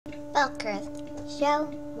Spellcurse, Show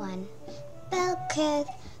 1. Spellcurse,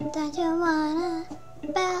 don't you wanna?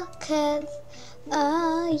 Spellcurse,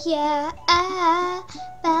 oh yeah.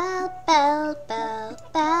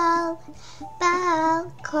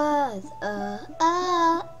 Spellcurse,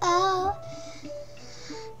 oh.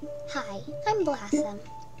 Hi, I'm Blossom.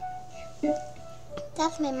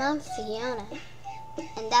 That's my mom, Fiona.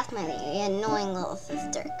 And that's my annoying little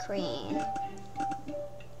sister, Crane.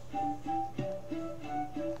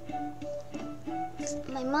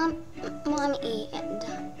 My mommy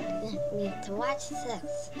needs to watch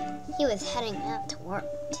this. He was heading out to work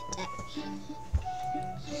today.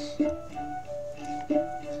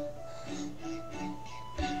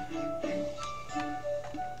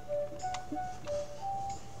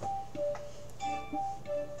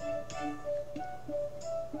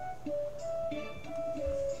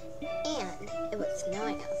 And it was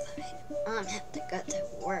snowing outside. Mom had to go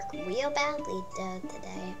to work real badly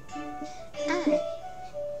today.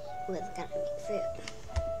 I was gonna make fruit.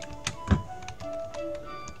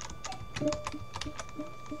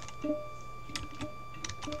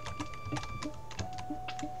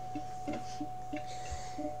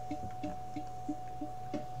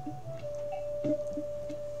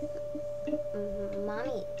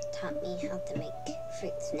 Mommy taught me how to make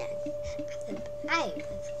fruit snacks. I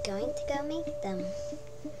was going to go make them.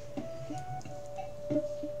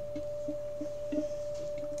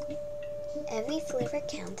 Every flavor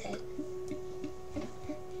counted.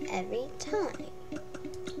 Every time.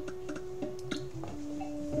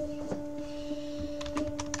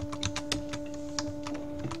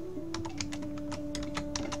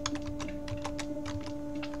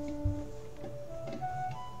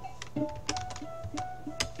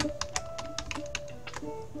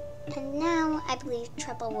 And now I believe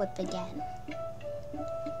trouble would begin.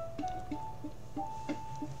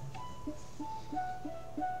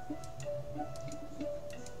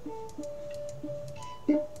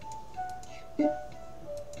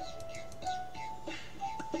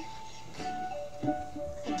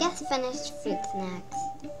 I just finished fruit snacks.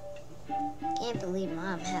 Can't believe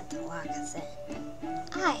Mom had to lock us in.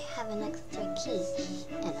 I have an extra key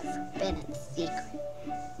and a forbidden secret.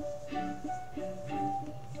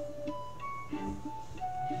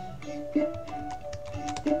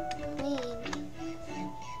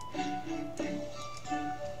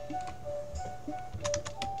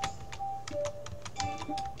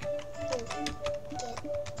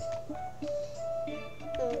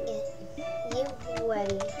 You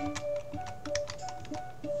ready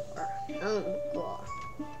for Uncle?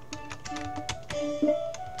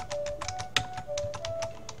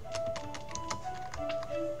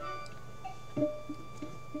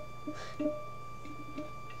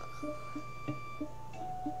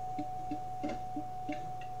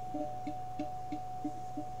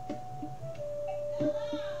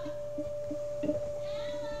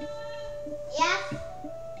 Yes.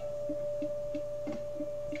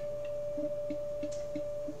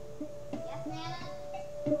 Yes, Nana.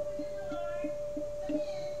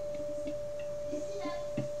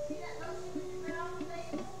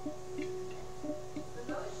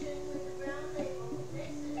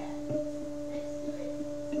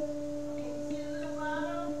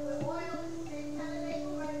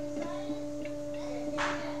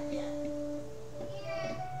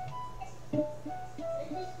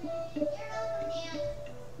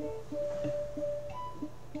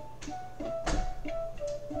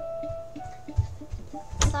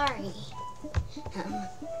 Sorry.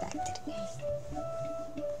 Back to the game.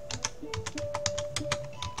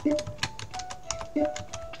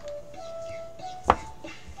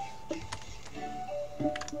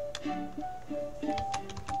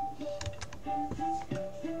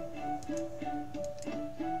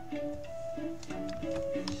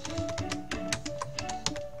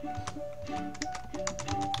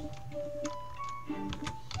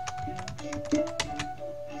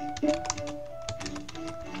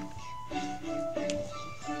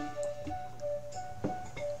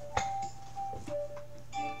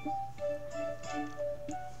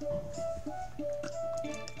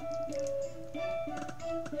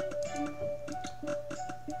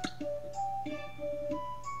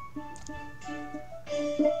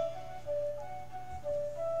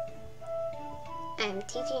 I'm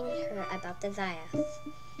teaching her about the Zayas,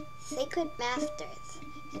 sacred masters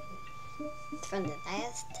from the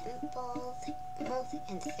Zayas temples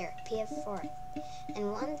and Therapia Forest.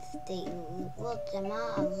 And once they will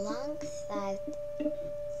Jama alongside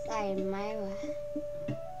Myra.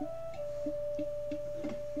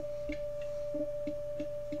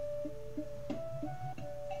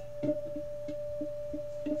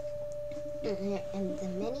 And the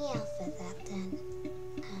mini alpha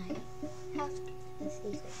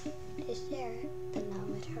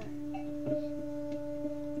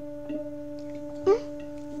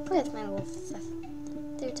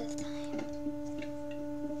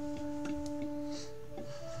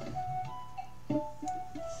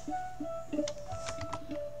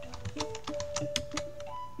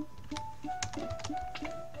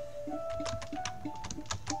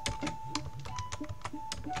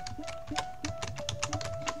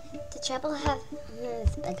trouble has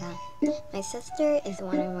begun. My sister is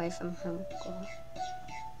running away from homeschool.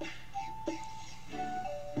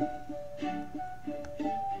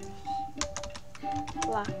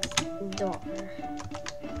 Locks door.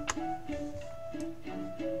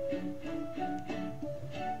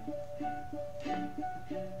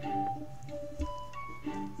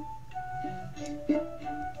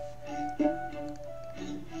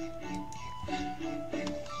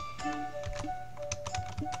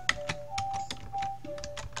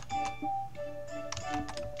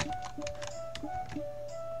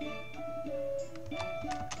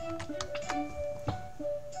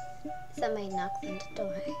 Somebody knocks on the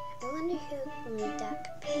door. I wonder who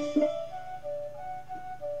that could be.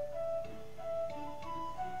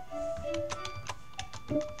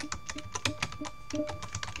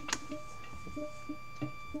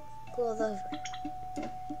 School's over,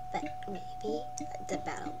 but maybe the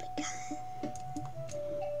battle has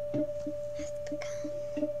begun.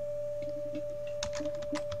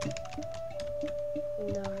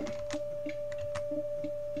 Door.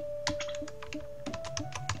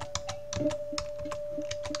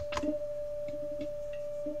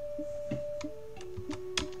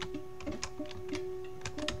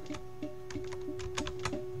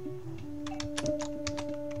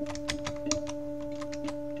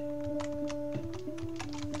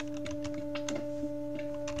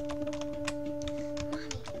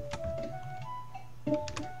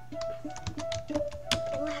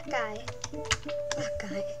 Black guy.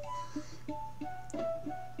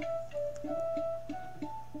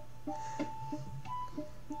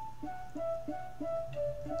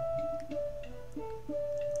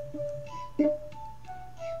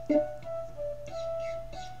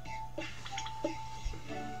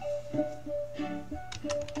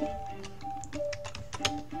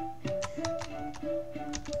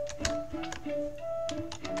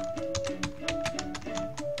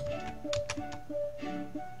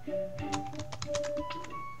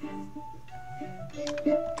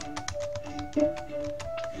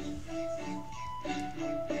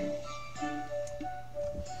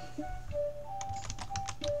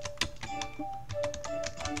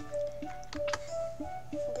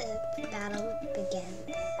 The battle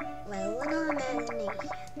begins. My little imagination.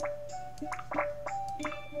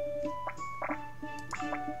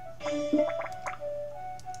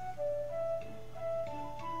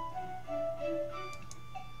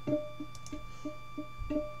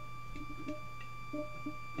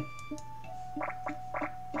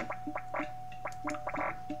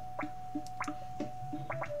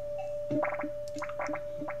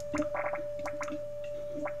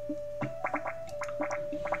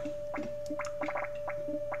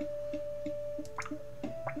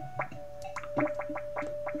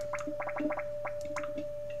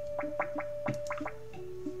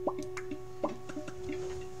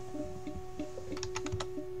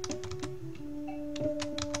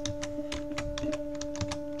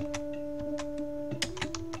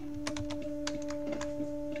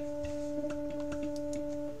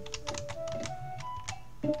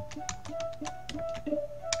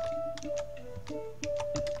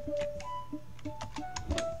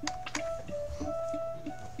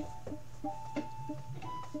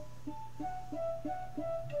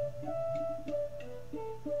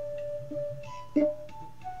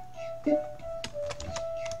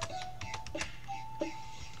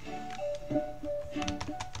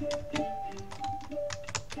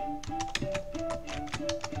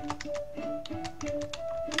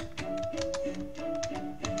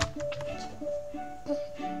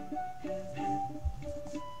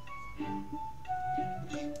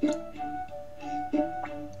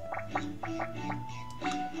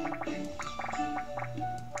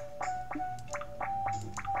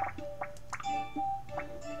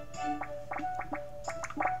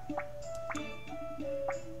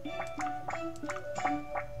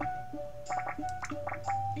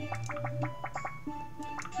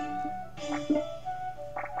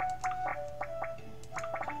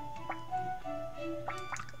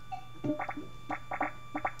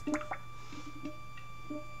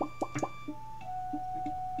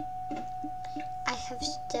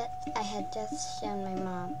 I had just shown my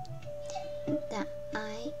mom that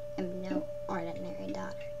I am no ordinary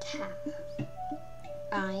daughter to have.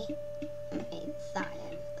 I am a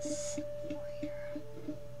science warrior.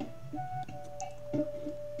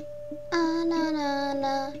 Na na na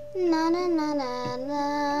na na na na na.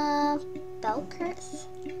 Spellcurse?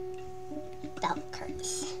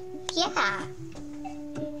 Spellcurse. Yeah!